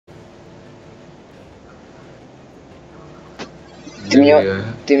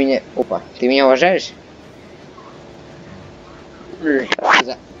Опа, ты меня уважаешь?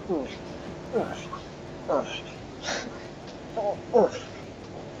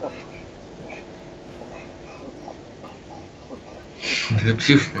 Ты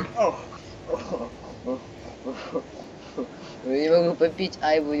псих, что ли? Я не могу попить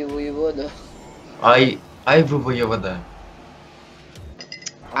айвовую воду. Ай, вы воевода.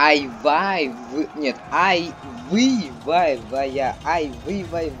 Нет, айвывая,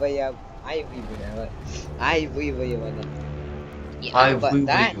 айвывая, айвывая вода. Ай, вы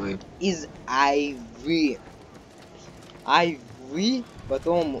Вода воевы. из айвы. Айвы,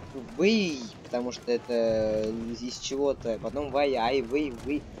 потом вы, потому что это из чего-то, потом вая, айвы,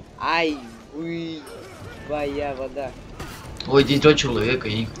 айвывая вода. Ой, здесь два человека,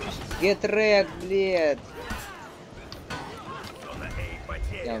 я не хочу. Гетрек, блядь.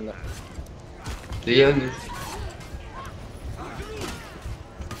 Я умер. Да я вижу.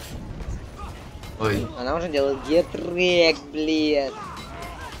 Ой, Она уже делает гетрек, блядь.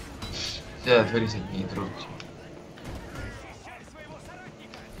 все, отворись от меня, не трогайте.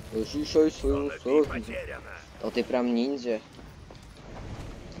 Защищай свою сознание. А ты прям ниндзя.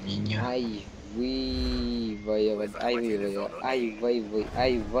 Меня. Ай, вы,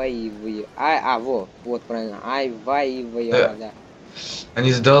 вот правильно. Ай, вода.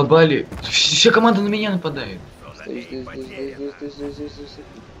 Они задолбали. Все команды на меня нападают. Стой.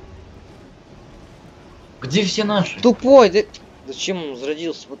 Где все наши? Тупой, да... Зачем он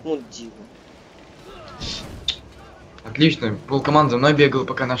зародился? Вот дивно. Отлично, полкоманды за мной бегал,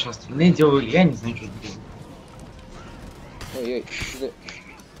 пока наши остальные делали. Я не знаю, что делать. Ой-ой, да.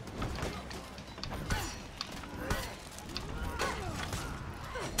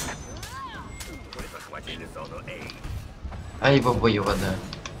 Ай, бабоя вода.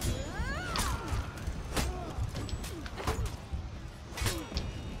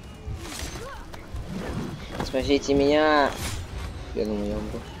 Спасите меня. Я думаю, я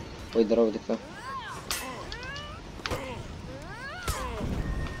умру. Ой, здорово, ты кто?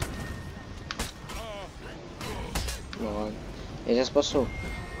 Ну ладно. Я тебя спасу.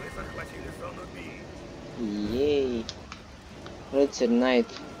 Ей. Рыцарь Найт.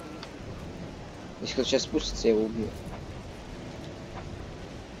 Если кто сейчас спустится, я его убью.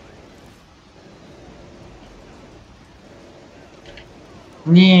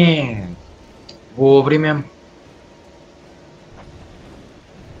 Нет. Вовремя.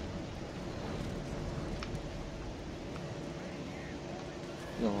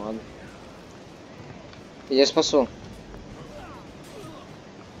 Ну ладно. Я спасу.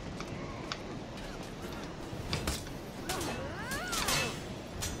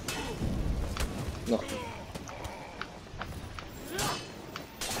 Нахуй.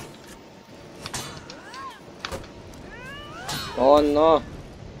 О, но!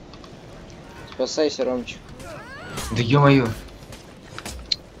 Спасайся, Ромчик. Да ё-моё.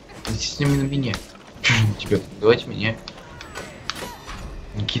 С ними на меня. Тебя, давайте меня.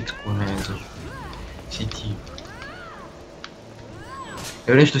 Никитку на эту сети.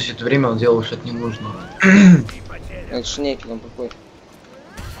 Я уверен, что все это время он делал что-то ненужное. Это шнеки там какой.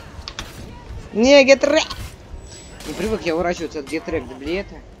 Не, гетрек! Не привык я уворачиваться от гетрек до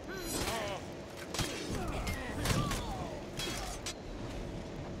блета.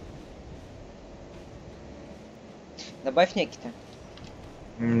 Добавь некий-то.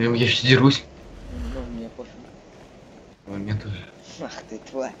 Я сейчас дерусь. Ну, мне пофиг. Мне тоже. Ах ты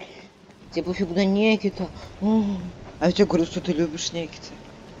тварь. Тебе пофиг на некий-то. А я тебе говорю, что ты любишь некий-то.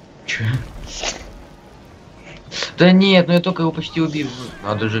 Че? Да нет, ну я только его почти убил.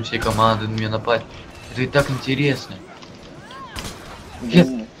 Надо же все команды на меня напасть. Это и так интересно.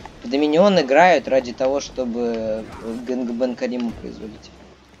 Доминион играют ради того, чтобы Гэнгбэн Кариму производить.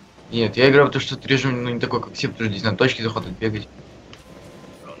 Нет, я играю в то, что этот режим, ну, не такой, как все, потому что здесь на точке заходят бегать.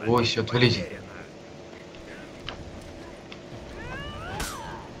 Ой, все, отвалите.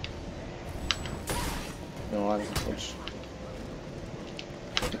 Ну ладно, хочешь.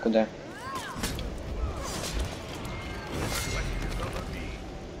 Ты куда?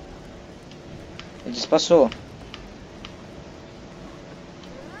 Я тебя спасу.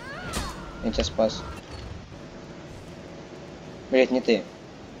 Я тебя спас. Блять, не ты.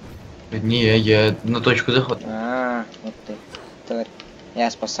 Не, я на точку захода. Вот ты. Тварь. Я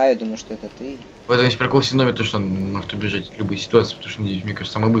спасаю, думаю, что это ты. В этом есть прикол Синоми, то, что он может убежать от любой ситуации, потому что он здесь, мне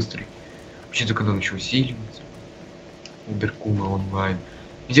кажется, самый быстрый. Вообще-то, когда он еще усиливается. Уберкума онлайн.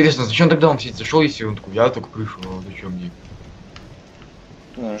 Интересно, зачем тогда он сидит зашел, если он такой, я только пришел, а зачем мне?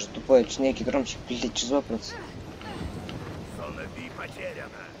 Ну, он же тупой, некий громче, блять, что за вопрос?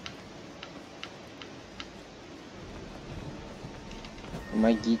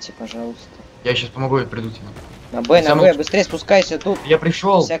 Помогите, пожалуйста. Я сейчас помогу, я приду тебе. На Б, на Самый- Б, быстрее спускайся тут. Я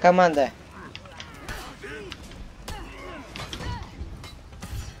пришел. Вся команда.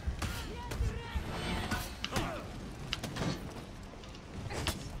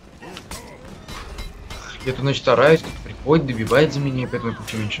 Я тут, значит, стараюсь, тут приходит, добивает за меня, и поэтому я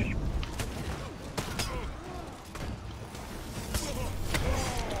получу меньше очков.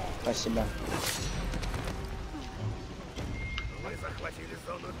 Спасибо. Вы захватили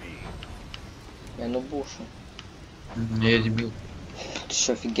зону B. Я Нобушу. Я дебил. Ты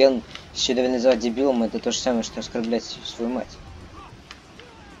что, офиген? Еще давай называть дебилом, это то же самое, что оскорблять свою мать.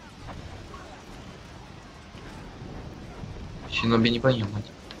 Синоби не понял, мать.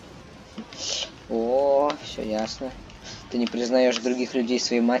 О, все ясно. Ты не признаешь других людей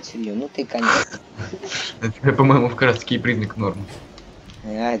своей матерью, ну ты конечно. Это, по-моему, как раз таки признак нормы.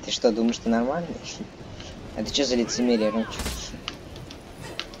 А, ты что, думаешь, ты нормальный? А ты что за лицемерие, Ромчик?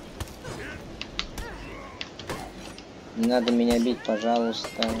 Не надо меня бить, пожалуйста.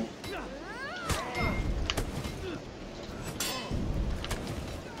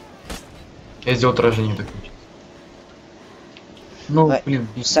 Я сделал отражение так получилось. Ну, Ай, блин,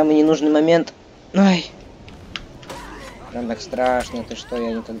 в самый ненужный момент. Ай. Прям так страшно, ты что,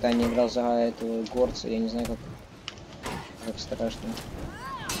 я никогда не играл за этого горца, я не знаю, как страшно.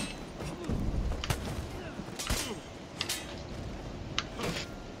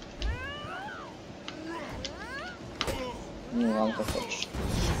 Ну ладно, как хочешь.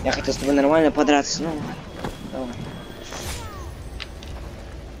 Я хотел с тобой нормально подраться, ну давай.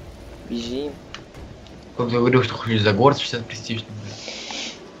 Бежим. как я говорил, что хочешь за город 60 престижный.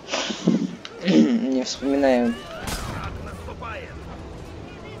 Не вспоминаю. Враг наступает.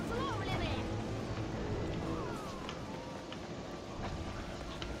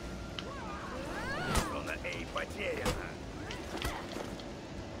 Зона A потеряна.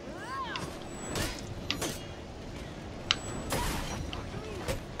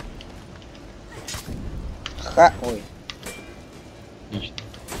 Ха, ой, Отлично.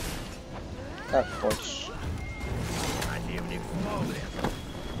 как хочешь. Противник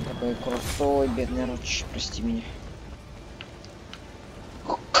смотрит. Такой крутой, бедный Роч, прости меня.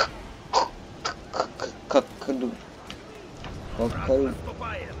 Как Наступает.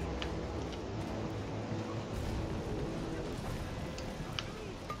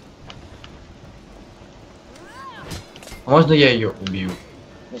 А можно я ее убью?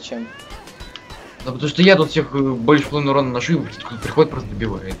 Зачем? Да потому что я тут всех больше половины урона наношу, и кто приходит, просто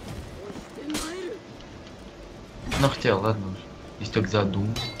добивает. Ну хотя, ладно уж. Если так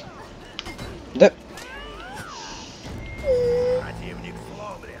задумал. Да. Противник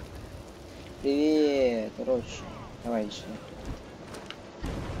сломлен. Привет, Роч. Давай еще.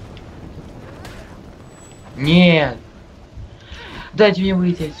 Нет! Дайте мне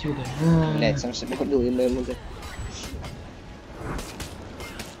выйти отсюда. Блять, сам себя убил, и моему да.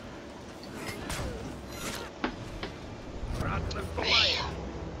 Враг наступает.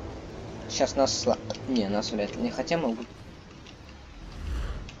 Сейчас нас не, нас вряд ли не хотя могут.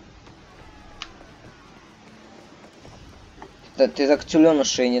 Да ты так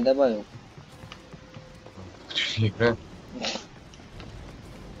тюленушей не добавил. Игра.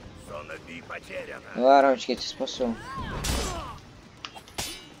 Зона B потеряна. Давай, Рамчик, я тебя спасу.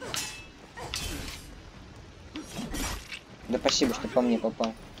 Да спасибо, что по мне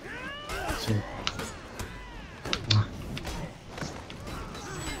попал. Всё.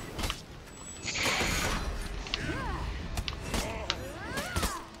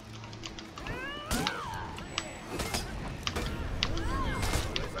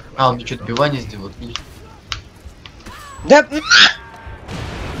 А, он мне что-то добивание сделал, отлично. Да!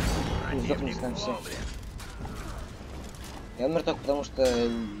 Сдохнуть там все. Сломлен. Я умер только потому, что,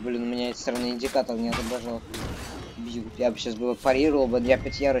 блин, у меня этой стороны индикатор не отображал. Бьют. Я бы сейчас бы парировал бы, я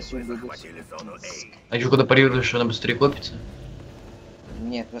опять ярость убегу. Захватили зону A. А еще когда парируешь, она быстрее копится?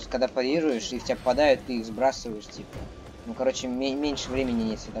 Нет, просто когда парируешь, и в тебя попадают, ты их сбрасываешь, типа. Ну, короче, меньше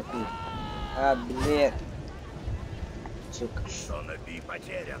времени если атакуют. А, блядь. Сука. Зона B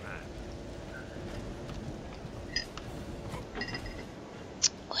потеряна.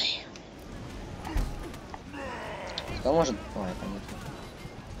 Ой. Кто может? Ой, понятно.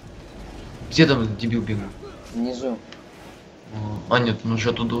 Где там дебил бегал? Внизу. А нет, он уже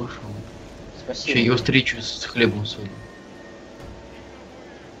оттуда ушел. Спасибо. Че, его встречу с хлебом солью.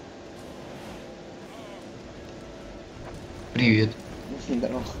 Привет.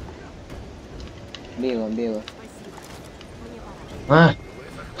 Здорово. Бей его, бей его. А?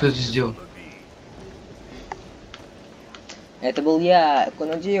 Кто это сделал? Это был я,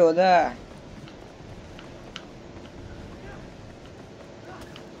 Конодио, да.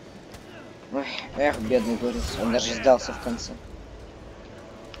 Ой, эх, бедный горец, он даже сдался в конце.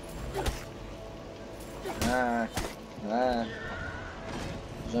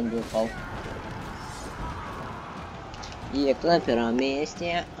 Зомби упал. И кто на первом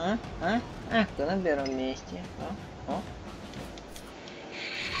месте? Кто на первом месте?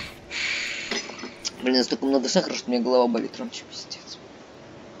 Блин, столько много сахара, что у меня голова болит, раньше пиздец.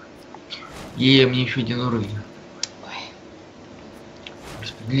 Мне еще один уровень. Ой.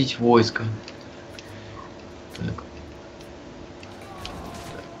 Распределить войско. Так.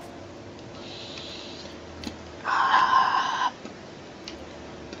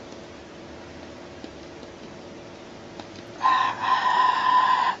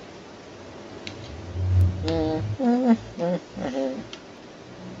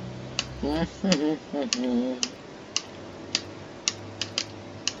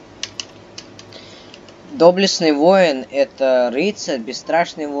 Доблестный воин — это рыцарь,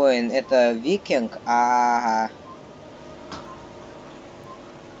 бесстрашный воин — это викинг,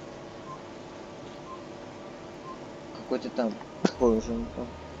 какой-то там, какой уже он там.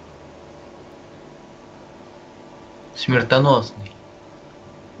 Смертоносный.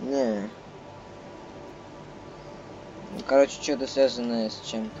 Не. Короче, что-то связанное с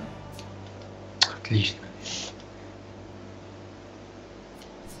чем-то. Отлично.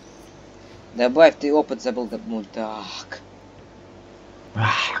 Добавь, ты опыт забыл, мудак.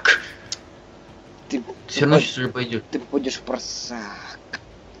 Ты Все равно сейчас уже пойдет. Ты будешь в просак.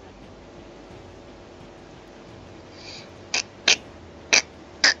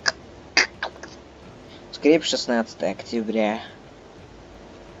 Скреп 16 октября.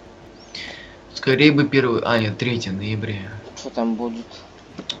 Скорее бы 3 ноября. Что там будет?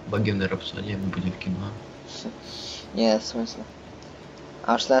 Богемная рапсодия будет в кино. Нет, в смысле.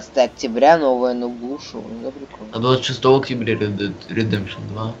 А 16 октября новая Нобуши. Да, прикольно. А 26 октября Red Dead Redemption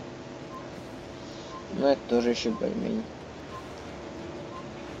 2. Ну это тоже еще более-менее.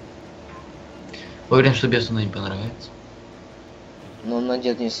 Уверен, что бесу не понравится. Но он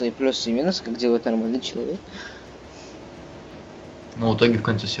найдет не свои плюсы и минусы, как делает нормальный человек. Но в итоге в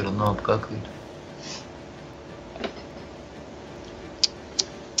конце все равно обкакают.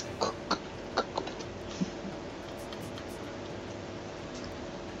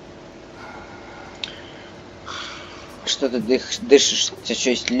 Что ты дышишь? У тебя что,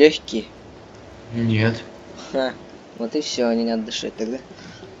 есть легкие? Нет. Вот и все, не надо дышать тогда.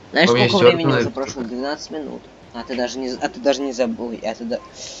 Знаешь, У меня сколько всё времени равно уже это прошло? 12 минут. Ты даже не забыл.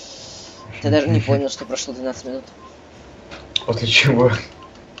 Ты даже не понял, что прошло 12 минут. После чего?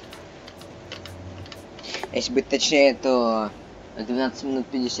 Если быть точнее, то 12 минут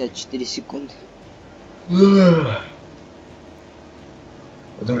 54 секунды. Вот,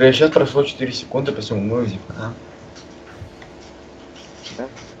 например, сейчас прошло 4 секунды после моего зипа. Да?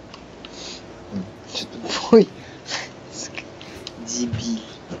 Что тупой? Дебиль.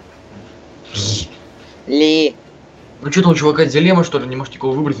 Ли. Ну что там у чувака дилемма, что ли? Не можешь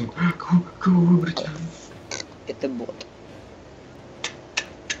никого выбрать? Кого выбрать? Это бот.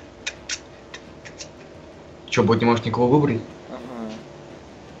 Че, бот не можешь никого выбрать? Ага.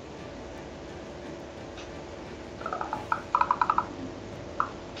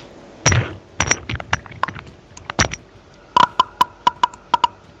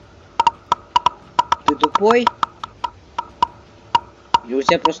 Ты тупой? И у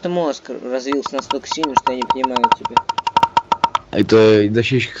тебя просто мозг развился настолько сильно, что я не понимаю тебя. Это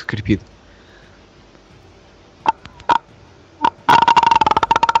дощечка скрипит.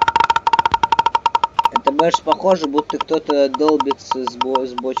 Это больше похоже, будто кто-то долбится с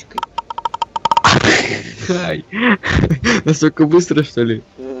бочкой. Настолько быстро, что ли?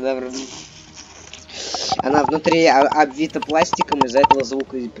 Она внутри обвита пластиком, из-за этого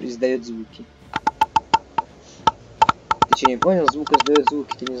звук издает звуки. Ты что, не понял? Звук издает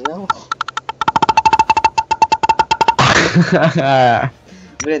звуки, ты не знал?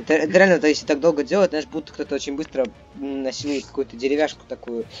 Блин, реально, то если так долго делать, знаешь, будто кто-то очень быстро насилует какую-то деревяшку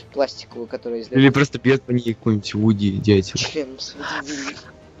такую пластиковую, которая издает. Или просто бьет по ней какой-нибудь Вуди, дятел. Член свой.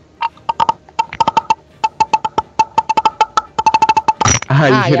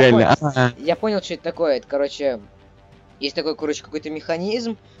 Я понял, что это такое. Это, короче, есть такой, короче,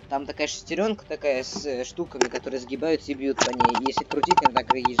 механизм. Там такая шестеренка такая с штуками, которые сгибаются и бьют по ней. Если крутить, она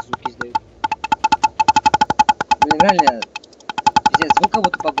так и есть звуки издает. Блин, реально, пиздец, звук как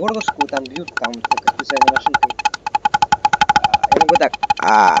будто по горлышку там бьют, там такая специальная машинка. Я могу так.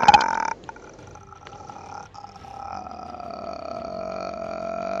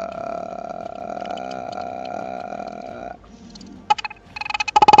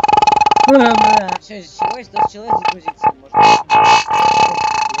 Все, всего есть 100 человек загрузиться. Можно.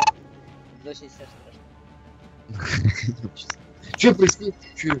 очень страшно. Че происходит?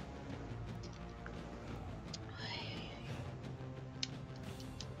 Че?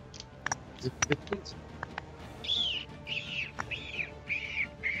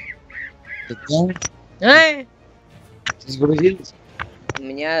 Ай! Сгрузились? У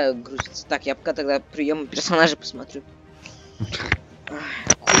меня грузится. Так, я пока тогда приемы персонажа посмотрю.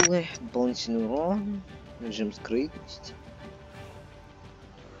 Кулы, дополнительный урон, режим скрытности.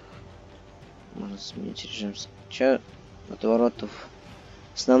 Можно сменить режим отворотов.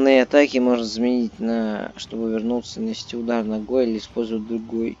 Основные атаки можно заменить на, чтобы вернуться, нанести удар ногой или использовать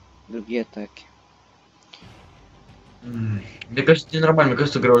другие атаки. Мне кажется, это ненормально. Мне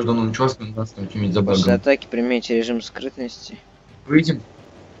кажется, игра уже давно началась, но у нас там что-нибудь После забагано. атаки примените режим скрытности. Выйдем.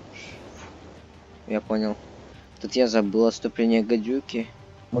 Я понял. Тут я забыл отступление гадюки.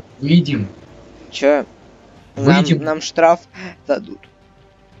 Вот выйдем. Чё? Выйдем. Нам штраф дадут.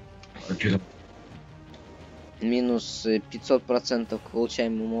 А что там? Минус 500% к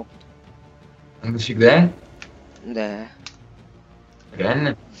получаемому опыту. Навсегда? Да.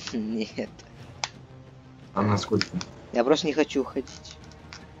 Реально? Нет. А на сколько? Я просто не хочу уходить.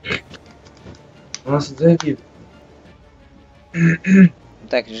 У нас забит.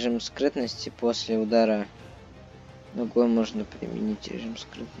 Так, режим скрытности после удара ногой можно применить режим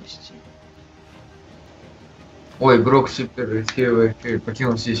скрытности. Ой, игрок супер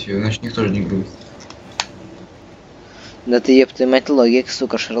покинул сессию, значит никто же не грузит. Да ты еб мать логик,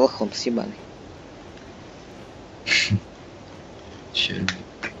 сука, Шерлок Холмс ебаный. Черт.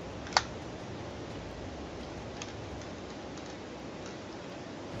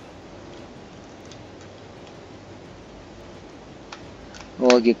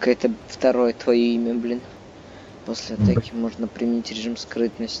 Логика, это второе твое имя, блин. После атаки можно применить режим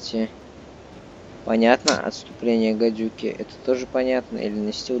скрытности. Понятно. Отступление гадюки, это тоже понятно. Или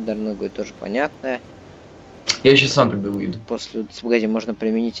нанести удар ногой, тоже понятно. Я сейчас сам тогда выйду. После погоди, можно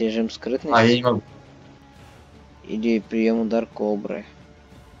применить режим скрытности. А, я не могу. Или прием удар кобры.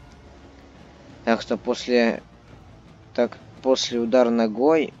 Так что после удара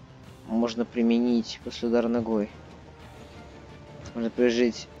ногой можно применить после удара ногой. Можно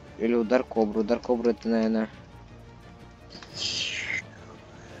приложить или удар кобру. Удар кобры это, наверное.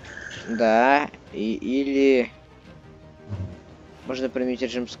 Да. Или можно применить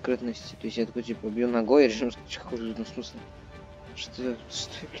режим скрытности. То есть я такой типа бью ногой, режим скрытности. Какой в смысле? Что,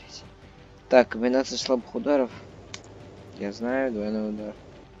 блядь? Так, комбинация слабых ударов. Я знаю, двойной удар.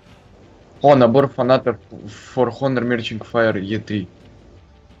 О, набор фанатов For Honor Merchant Fire E3.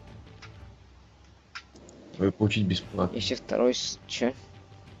 Вы получить бесплатно. Если второй че?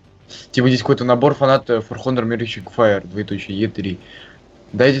 Типа здесь какой-то набор фанатов For Honor Merchant Fire, двоеточие E3.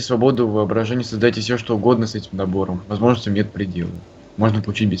 Дайте свободу воображению, создайте все что угодно с этим набором. Возможностям нет предела. Можно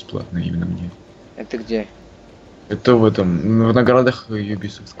получить бесплатно именно мне. Это где? Это в этом, в наградах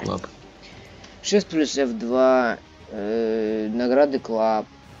Ubisoft Club. 6 плюс F2, награды Club,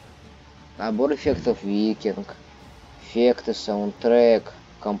 набор эффектов Викинг, эффекты, саундтрек,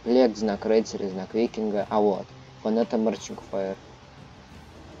 комплект, знак рыцаря, знак викинга, а вот, фаната Marching Fire.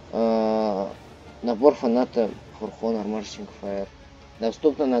 Набор фаната For Honor Marching Fire.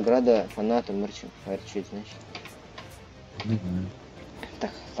 Доступна награда фаната Marching Fire. Что это значит?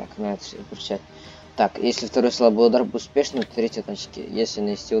 Так, надо все прочитать. Так, если второй слабый удар будет успешным, то третий точки. Если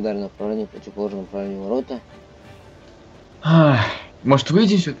нанести удар на направление противоположного направлению ворота. Может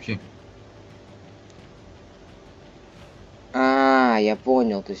выйти все-таки? Я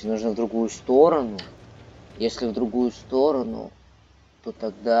понял. То есть нужно в другую сторону. Если в другую сторону, то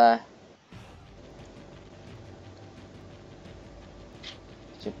тогда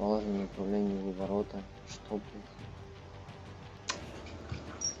противоположное направление ворота. Что, блин?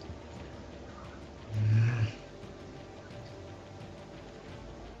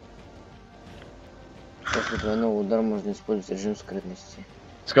 После двойного удара можно использовать режим скрытности.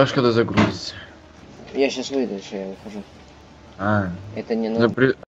 Скажешь, когда загрузится. Я сейчас выйду, еще я выхожу. А. Это не надо.